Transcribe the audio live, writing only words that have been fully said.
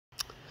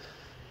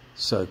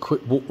So,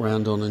 quick walk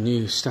round on a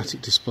new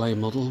static display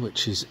model,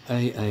 which is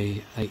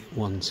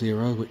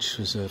aa810, which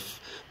was a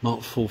Mark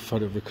IV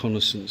photo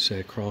reconnaissance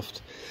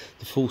aircraft,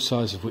 the full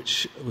size of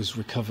which was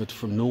recovered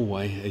from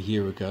Norway a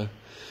year ago,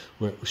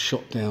 where it was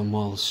shot down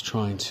whilst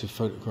trying to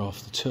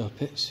photograph the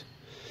turpits.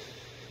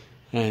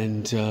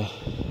 And the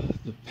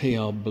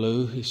PR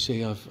blue, you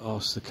see, I've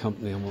asked the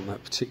company I want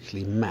that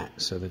particularly matte,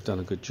 so they've done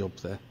a good job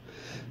there.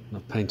 And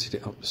I've painted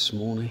it up this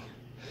morning.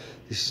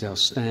 This is our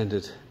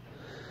standard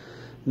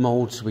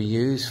moulds we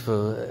use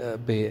for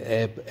be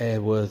it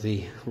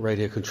airworthy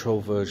radio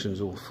control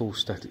versions or full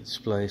static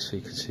display, so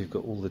you can see we've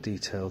got all the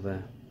detail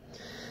there.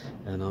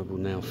 And I will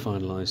now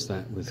finalise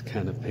that with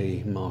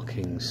canopy,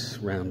 markings,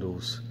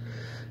 roundels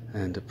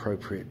and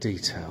appropriate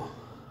detail.